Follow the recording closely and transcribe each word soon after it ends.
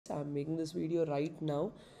I'm making this video right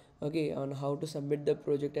now, okay, on how to submit the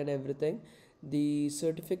project and everything. The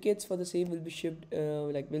certificates for the same will be shipped,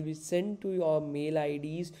 will be sent to your mail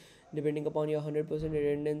IDs depending upon your 100%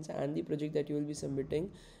 attendance and the project that you will be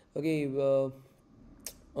submitting. Okay,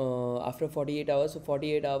 after 48 hours, so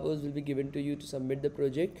 48 hours will be given to you to submit the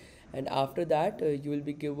project, and after that you will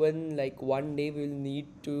be given like 1 day. We will need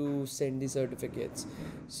to send the certificates,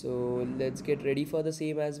 so let's get ready for the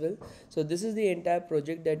same as well. So this is the entire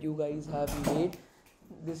project that you guys have made.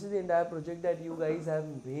 This is the entire project that you guys have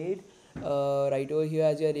made, right over here,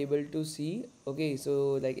 as you are able to see. Okay,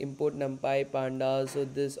 so like import numpy pandas. So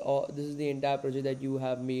this is the entire project that you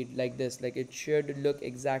have made like this. Like it should look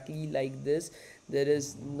exactly like this. There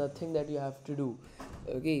is nothing that you have to do.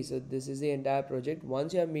 Okay, so this is the entire project.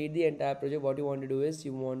 Once you have made the entire project, what you want to do is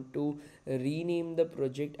you want to rename the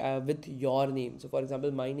project with your name. So for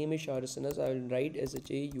example, my name is Shaurya Sinha, so I will write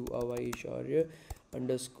SHAURY Shaurya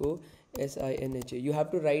underscore SINHA. You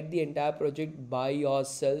have to write the entire project by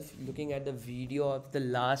yourself. Looking at the video of the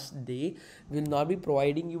last day, will not be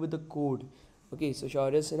providing you with the code. Okay, so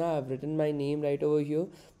Shaurya Sinha, I have written my name right over here.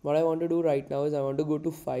 What I want to do right now is I want to go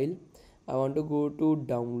to file, I want to go to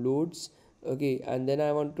downloads, okay, and then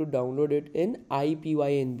I want to download it in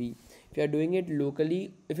IPYNB. If you are doing it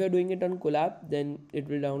locally, if you are doing it on Collab, then it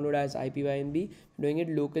will download as IPYNB. If you're doing it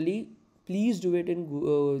locally, please do it in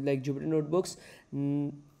like Jupyter Notebooks.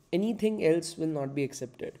 Anything else will not be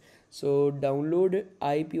accepted. So download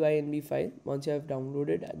IPYNB file. Once you have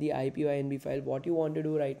downloaded the IPYNB file, what you want to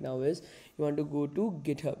do right now is you want to go to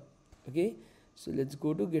GitHub. Okay, so let's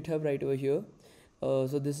go to GitHub right over here.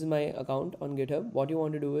 So this is my account on GitHub. What you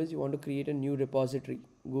want to do is you want to create a new repository.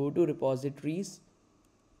 Go to repositories,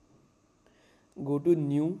 go to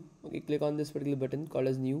new. Okay, click on this particular button called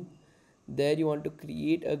as new. There you want to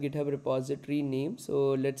create a GitHub repository name.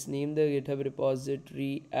 So let's name the GitHub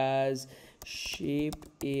repository as shape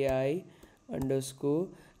AI underscore,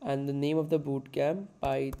 and the name of the bootcamp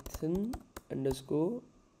Python underscore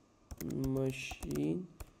machine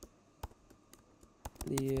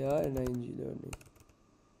learning.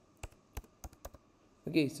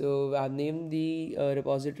 Okay, so I've named the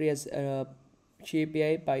repository as shape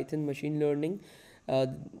AI Python machine learning.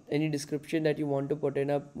 Any description that you want to put in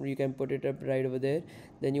up, you can put it up right over there.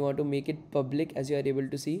 Then you want to make it public, as you are able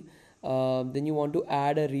to see. Then you want to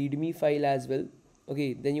add a readme file as well.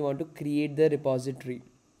 Okay, then you want to create the repository.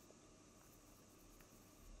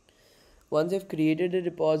 Once you've created a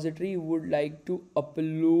repository, you would like to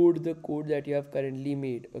upload the code that you have currently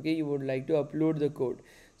made. Okay, you would like to upload the code.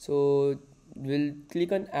 So we'll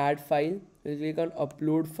click on add file, we'll click on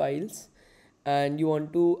upload files, and you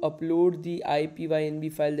want to upload the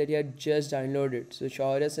IPYNB file that you had just downloaded. So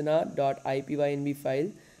shauryasinha.ipynb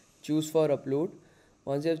file, choose for upload.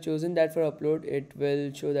 Once you have chosen that for upload, it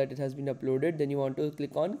will show that it has been uploaded. Then you want to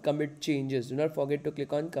click on commit changes. Do not forget to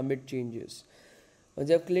click on commit changes. Once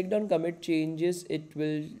you have clicked on commit changes, it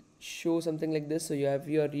will show something like this. So you have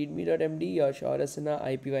your readme.md, your Shaurya Sinha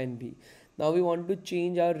IPYNB. Now we want to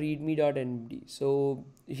change our readme.md. So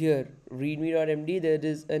here readme.md, there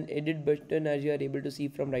is an edit button, as you are able to see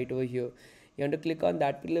from right over here. You want to click on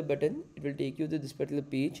that particular button. It will take you to this particular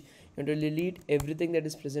page. You want to delete everything that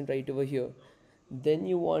is present right over here. Then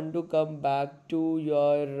you want to come back to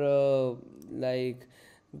your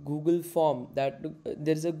Google form. That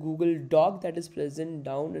there is a Google Doc that is present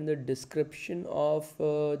down in the description of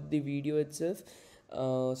the video itself.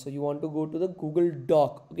 So you want to go to the Google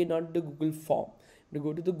Doc, okay, not the Google form. To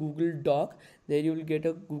go to the Google Doc, there you will get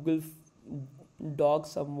a Google Doc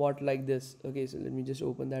somewhat like this. Okay, so let me just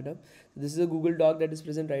open that up. This is a Google Doc that is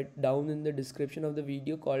present right down in the description of the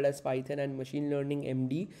video, called as Python and Machine Learning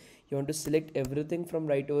MD. You want to select everything from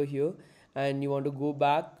right over here, and you want to go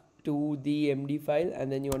back to the MD file, and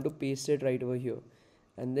then you want to paste it right over here,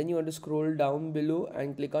 and then you want to scroll down below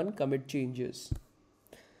and click on commit changes.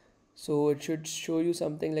 So it should show you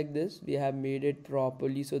something like this. We have made it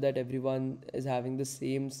properly so that everyone is having the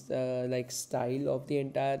same style of the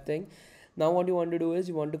entire thing. Now what you want to do is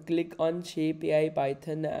you want to click on shape AI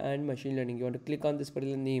Python and machine learning. You want to click on this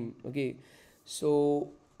particular name. Okay, so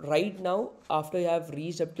right now, after you have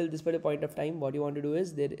reached up till this particular point of time, what you want to do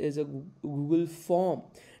is there is a Google form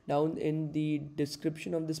down in the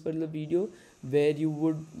description of this particular video where you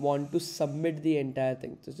would want to submit the entire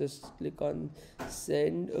thing. So just click on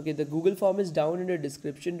send. Okay, the Google form is down in the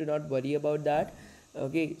description. Do not worry about that.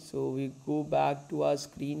 Okay, so we go back to our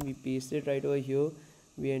screen. We paste it right over here.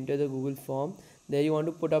 We enter the Google form. There you want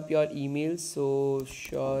to put up your email. So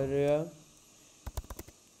Shaurya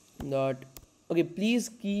dot. Okay, please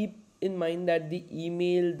keep in mind that the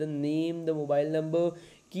email, the name, the mobile number,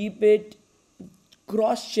 keep it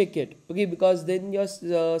cross check it, okay, because then your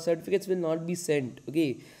certificates will not be sent. Okay,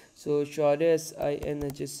 so Shaurya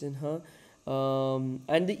SINHS Sinha,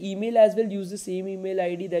 and the email as well, use the same email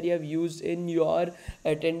ID that you have used in your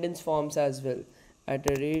attendance forms as well, at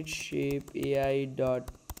a rate shapeai.tech.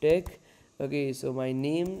 Okay, so my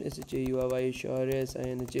name is Huyai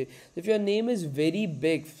Shaurya. If your name is very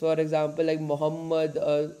big, for example, like Muhammad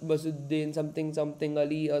Basuddin something something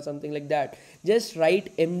Ali or something like that, just write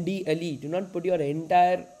MD Ali. Do not put your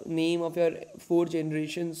entire name of your 4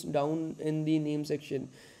 generations down in the name section.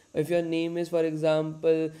 If your name is, for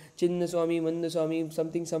example, Chinnaswamy, Mandaswamy,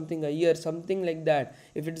 something something a year, something like that,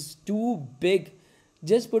 if it is too big,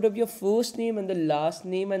 just put up your first name and the last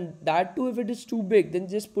name, and that too, if it is too big, then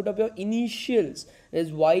just put up your initials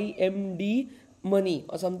as YMD money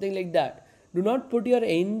or something like that. Do not put your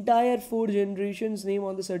entire 4 generations name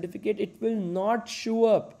on the certificate. It will not show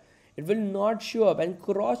up. It will not show up. And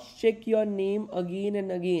cross check your name again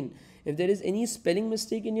and again. If there is any spelling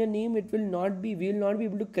mistake in your name, it will not be, we will not be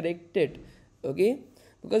able to correct it. Okay,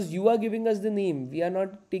 because you are giving us the name, we are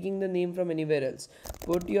not taking the name from anywhere else.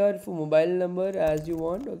 Put your mobile number as you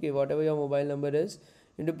want. Okay, whatever your mobile number is,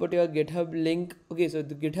 you need to put your GitHub link. Okay, so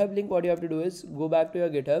the GitHub link, what you have to do is go back to your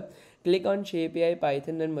GitHub, click on Shape AI,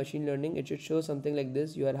 Python and machine learning. It should show something like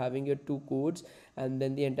this. You are having your 2 codes and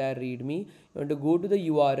then the entire readme. You want to go to the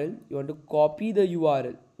URL, you want to copy the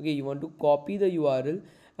URL. Okay, you want to copy the URL,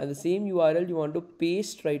 and the same URL you want to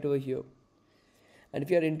paste right over here. And if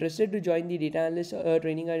you are interested to join the data analyst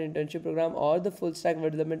training and internship program, or the full stack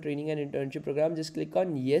development training and internship program, just click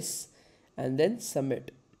on yes and then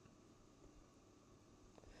submit.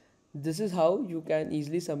 This is how you can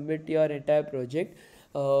easily submit your entire project.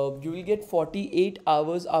 You will get 48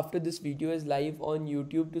 hours after this video is live on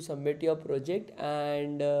YouTube to submit your project.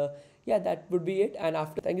 And yeah, that would be it. And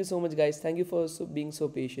after, thank you so much guys, thank you for being so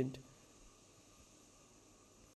patient.